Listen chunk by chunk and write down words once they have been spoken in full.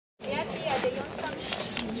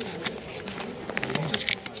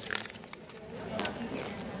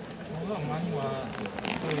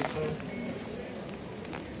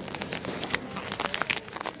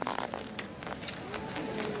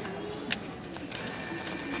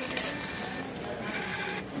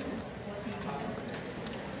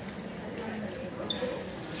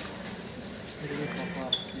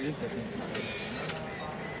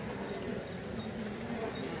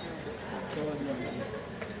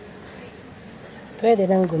Pwede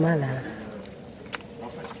nang gumala.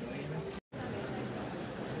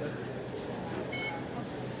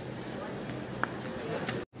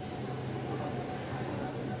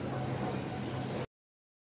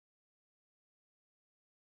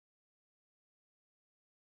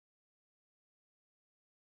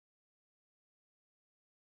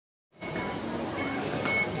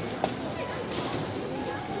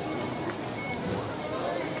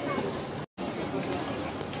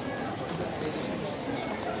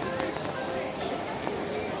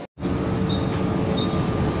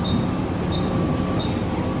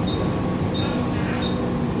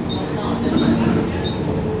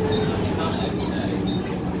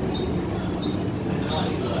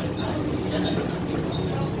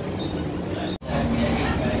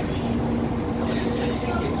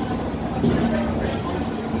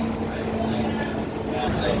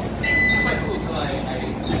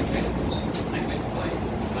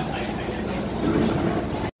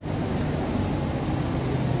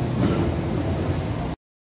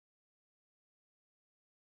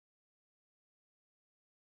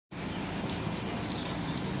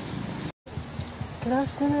 Good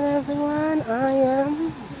afternoon, everyone. I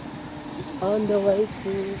am on the way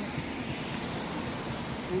to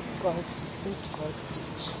East Coast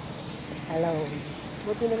Beach. Hello.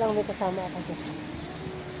 Buti na lang may kasama ako dyan.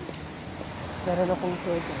 Meron akong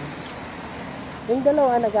tour dyan. Yung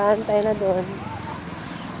dalawa nag-aantay na doon.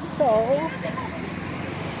 So,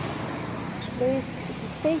 please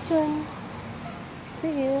stay tuned.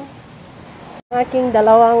 See you. Aking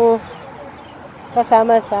dalawang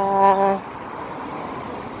kasama sa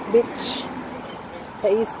beach,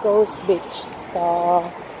 sa East Coast Beach. So,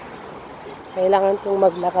 kailangan kong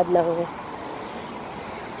maglakad ng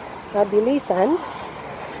mabilisan.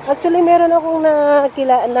 Actually, meron akong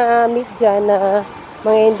na-meet dyan na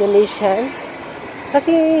mga Indonesian.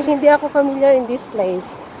 Kasi hindi ako familiar in this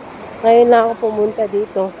place. Ngayon lang ako pumunta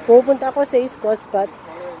dito. Pupunta ako sa East Coast, but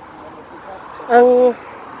ang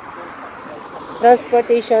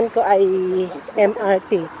transportation ko ay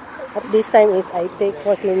MRT. At this time is I take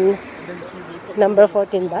number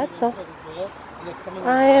 14 bus. So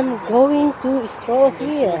I am going to stroll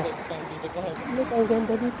here. Look, ang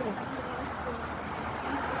ganda dito.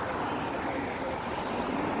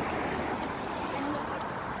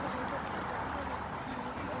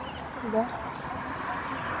 Diba?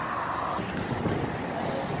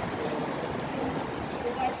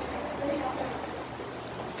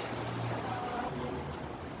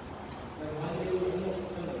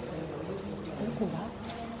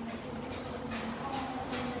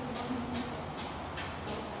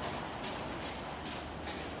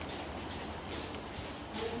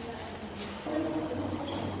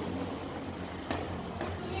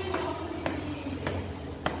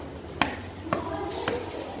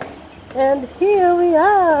 And here we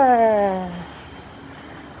are.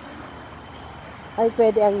 Ay,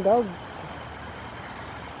 pwede ang dogs.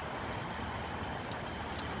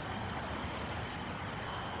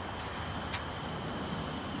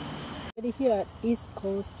 Pwede here at East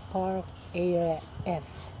Coast Park Area F.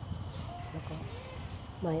 Okay.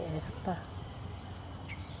 May F pa.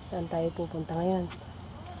 Saan tayo pupunta ngayon?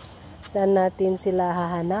 Saan natin sila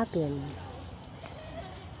hahanapin?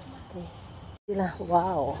 Okay. Sila,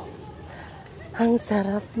 wow! Ang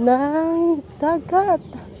sarap ng dagat.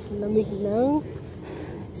 Lamig ng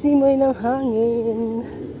simoy ng hangin.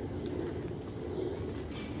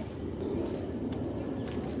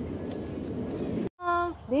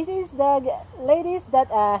 This is the ladies that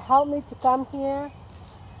helped me to come here.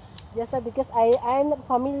 Just because I'm not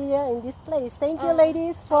familiar in this place. Thank you,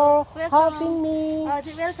 ladies, for helping me.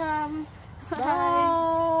 Welcome.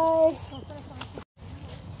 Bye.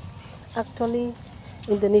 Actually,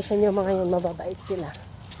 Indonesian yung mga yun, mababait sila.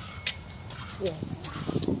 Yes.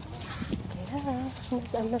 Kaya,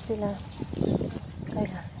 nasaan na sila?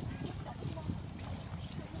 Kaya.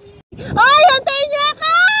 Ay, hantayin niyo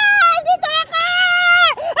ako! Dito ako!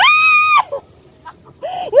 Ah!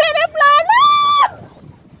 Yan ang plano!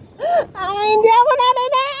 Ay, hindi ako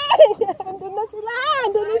narinig! Andun na sila!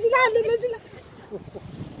 Andun na sila! Andun na sila!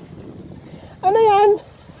 Ano yan?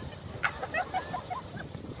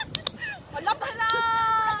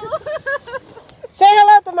 Say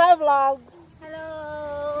hello to my vlog. Hello.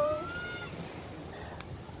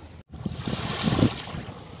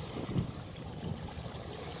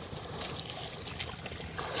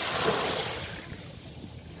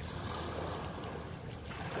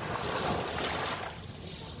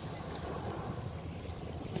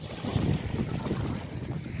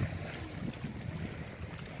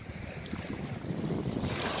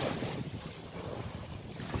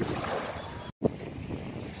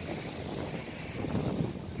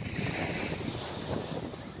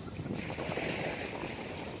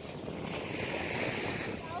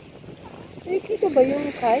 Ito ba yung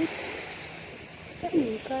kite? Saan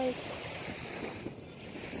yung kite?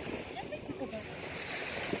 Ito ba?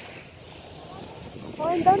 Oh,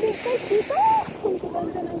 ang daming kite dito! Ang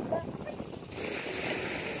ganda ng kite.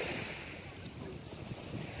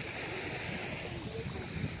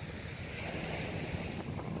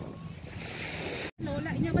 Lola,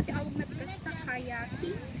 inya ba ti awag na basta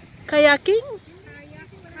kayaking? Kayaking?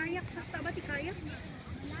 Kayak basta ba ti kayak?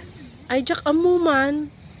 Ay, jak amuman.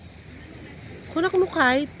 Kunak no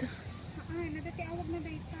kite. Ay, nadati awag na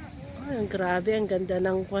dayta. Ay, grabe, ang ganda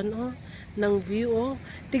ng ng view, oh.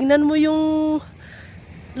 Tingnan mo yung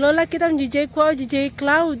Lola kita ng DJ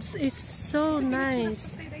Clouds. It's so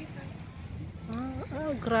nice.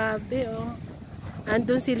 Oh, grabe, oh.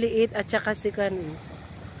 Andun si Liit at saka si Kan.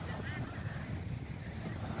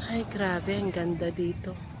 Ay, grabe, ang ganda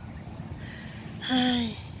dito.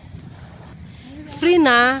 Ay. Free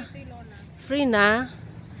na. Free na.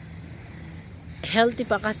 Healthy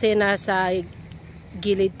pa kasi nasa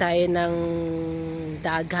gilid tayo ng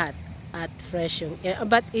dagat at fresh yung air.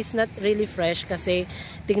 But it's not really fresh kasi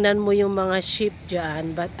tingnan mo yung mga ship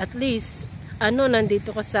dyan. But at least,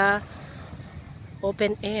 nandito ka sa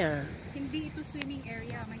open air. Hindi ito swimming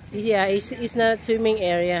area. May swimming Yeah, it's not swimming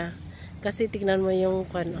area. Kasi tignan mo yung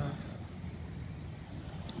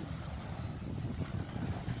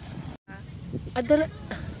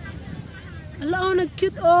Ala, oh,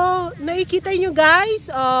 nag-cute, oh. Nakikita nyo,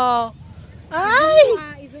 guys, oh. Ay!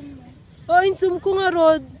 I-zoom mo. Oh, in-zoom ko nga,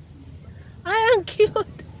 Rod. Ay, ang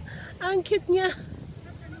cute. Ang cute niya.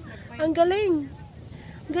 Ang galing.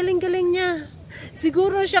 Galing-galing niya.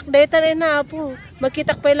 Siguro siya, data rin na po.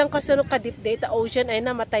 Magkitak pa lang kasunod ka-deep data ocean, ay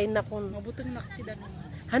namatay na ko. Mabutong nakitida na.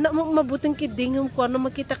 Hanak mo mabutong kidingam ko,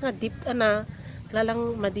 magkitak nga deep ka na.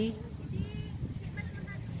 Lalang madi.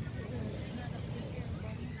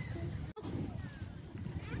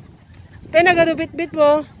 Kaya nagadubit-bit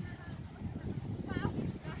mo.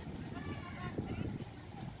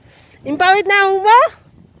 Impawit na mo ba?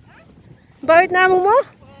 Impawit na mo?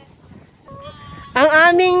 Ang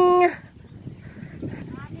aming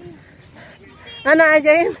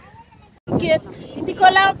ajayin? Cute. Hindi ko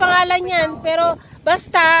alam ang pangalan yan, pero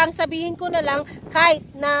basta ang sabihin ko na lang, kite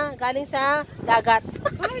na galing sa dagat.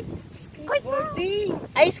 Skateboarding.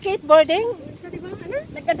 Ay, skateboarding? Sa diba, ano?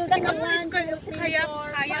 Nagkadudan ka one,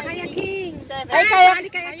 kayaking. Ay,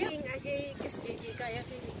 Kayaking.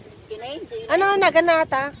 Kayaking. Ano,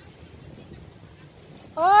 naganata?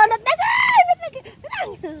 Oh, natagay!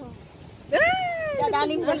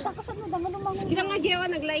 Dadaling ba? Kita nga, Jewa,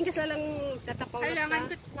 naglaing ka sa lang tatapaw na ka. Kailangan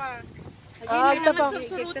ko pa. Ah, tapaw.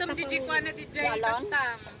 Susurutan DJ ko na DJ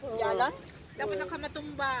Kastam. Jalan? Dapat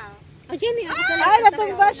nakamatumba. Ay,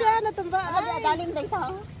 natumba siya, natumba. Daling day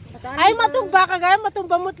ta. Ay, matumba ka gaya,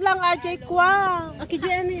 matumba mo't lang, Ajay Kwa. Okay,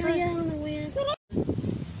 Jewa na yan. Ay,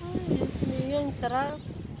 yung sarap.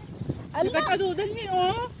 Nagkadudan niyo,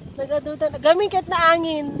 oh. Nagadutan. Gamin kahit na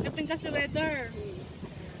angin. Kapin ka sa weather.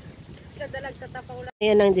 Sila dalag tatapaw lang.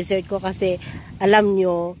 Ayan ang dessert ko kasi alam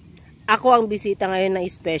nyo, ako ang bisita ngayon na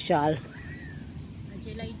special.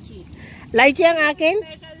 Lychee. Lychee ang akin?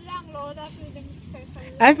 Special lang, Lola.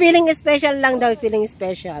 Special. Ay, feeling special lang daw, feeling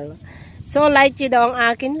special. So, lychee daw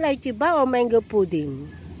ang akin. Lychee ba o mango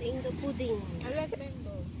pudding? Mango pudding. I like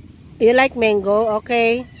mango. You like mango?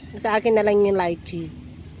 Okay. Sa akin na lang yung lychee.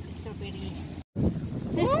 Strawberry.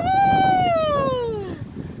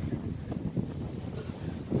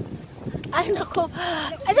 Ay, nako.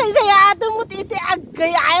 Ay, saya ato mo titi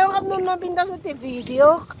agay. Ayaw ka nung nabindas mo ti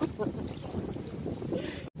video.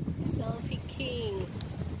 Selfie king.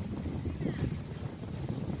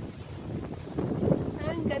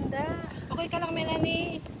 Ang ganda. Okay ka lang,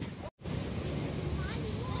 Melanie.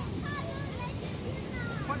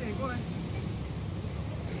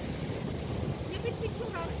 Lapit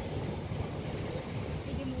picture ha.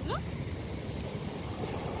 Hindi mula?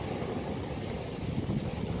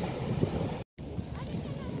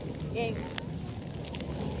 Okay.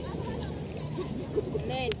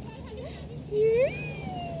 Len.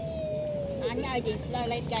 Anya against la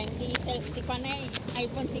light kain di di panay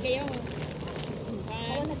iPhone si kayo.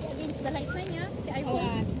 Oo, nag-against the light na niya. Si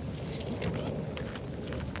iPhone.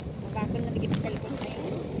 Bakit na tigit sa cellphone kayo?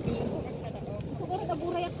 Siguro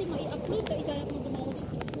kaburay at may upload ka igayat mo dumawa sa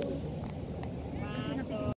cellphone.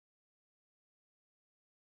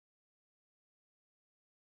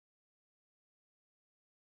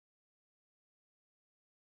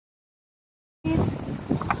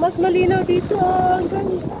 Mas malinaw dito. Ang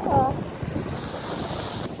ganda.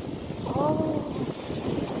 Oh.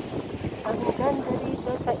 Ang ganda dito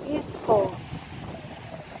sa East Coast.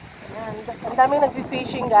 Ayan. Ang daming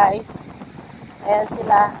nag-fishing, guys. Ayan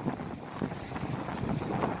sila.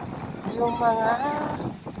 yung mga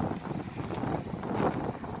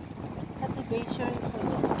kasi bayshore ito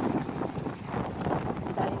yun.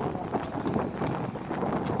 Dahil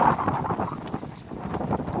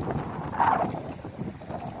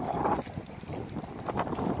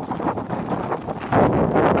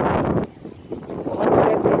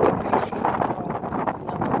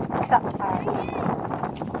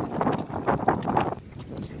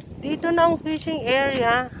dito na ang fishing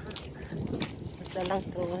area. Ito lang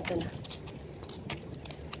to. Ito na.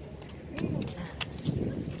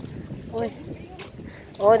 Uy.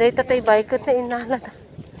 Oh, dito tayo bike. Ito na inalad.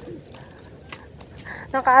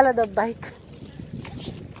 Nakaalad ang bike.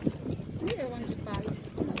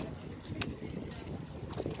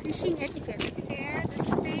 Fishing etiquette. Share the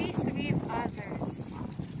space with others.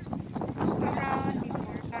 Look around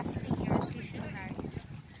before casting your fishing line.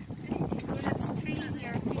 Do not string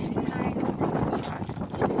your fishing line across the path.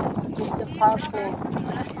 It's the Keep parking. the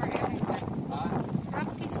path for everyone.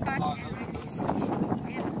 Practice catch and release fishing.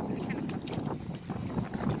 Ayan, siya na.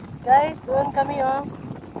 Guys, doon kami oh.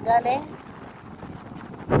 Galing.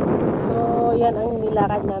 So, yan ang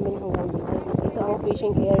nilakad namin hanggang dito. Ito ang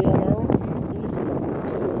fishing area ng East Coast.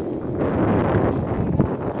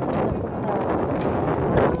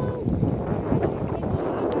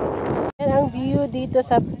 Yan ang view dito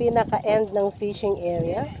sa pinaka-end ng fishing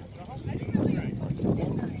area.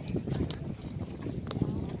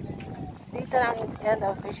 Dito lang end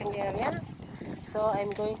ang fishing area. So,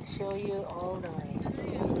 I'm going to show you all the way.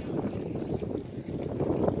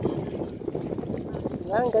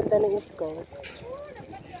 Yan, ganda ng East Coast.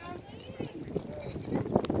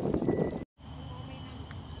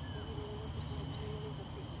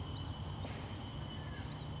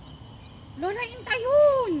 Lola,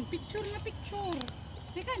 intayon! Picture na picture.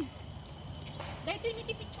 Tekan. Dahito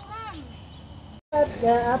yung picturean.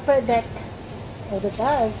 The upper deck of the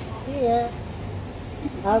bus here.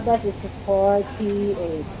 Our bus is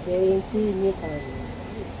 48, 20 Newton.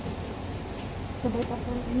 Sabay pa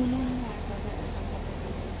po muna.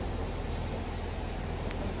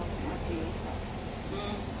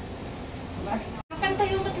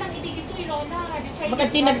 Pantayungat lang idigito Lola. The Chinese Bakit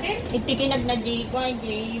garden. itikinag na di ko,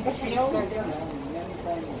 di basilaw.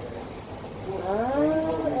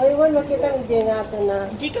 Aywan, makita ang di natin na.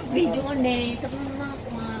 Di ka video nga ne, tapos mga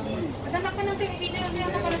Maghanap ka ng TV na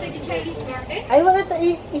meron ka na tayo the Chinese garden. Aywan ito,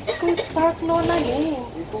 East Coast Park Lola eh.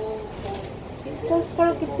 East Coast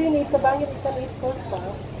Park ito yun eh. Kabangit ito ng East Coast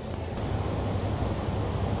Park.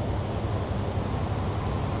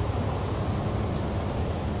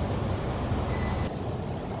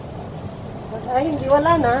 Ay, hindi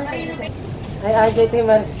wala na. Ay, AJT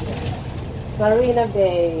Marina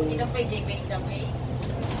Bay. Ito pa JP Damay.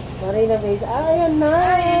 Marina Bay. Ay, ayan na.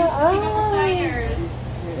 Singapore Flyers.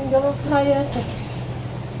 Singapore Flyers.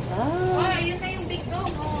 Oh, yun na yung big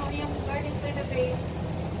dome. Oh, yung Gardens by the Bay.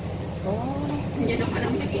 Oh. Yan ang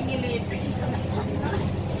parang nagingilid.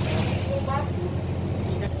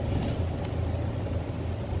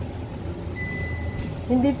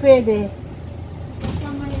 Hindi pwede.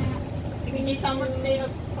 Inisama na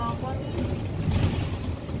yung kapon.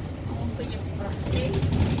 Ang kanyang practice.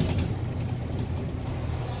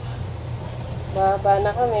 Baba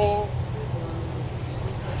na kami.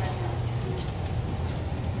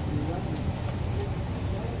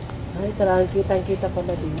 Ay, talagang kitang-kita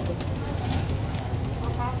pala dito.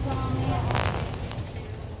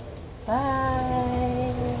 Bye!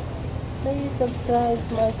 Please subscribe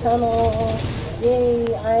to my channel. Yay!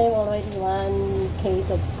 I'm already 1K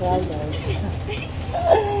subscribers.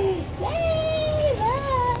 Yay!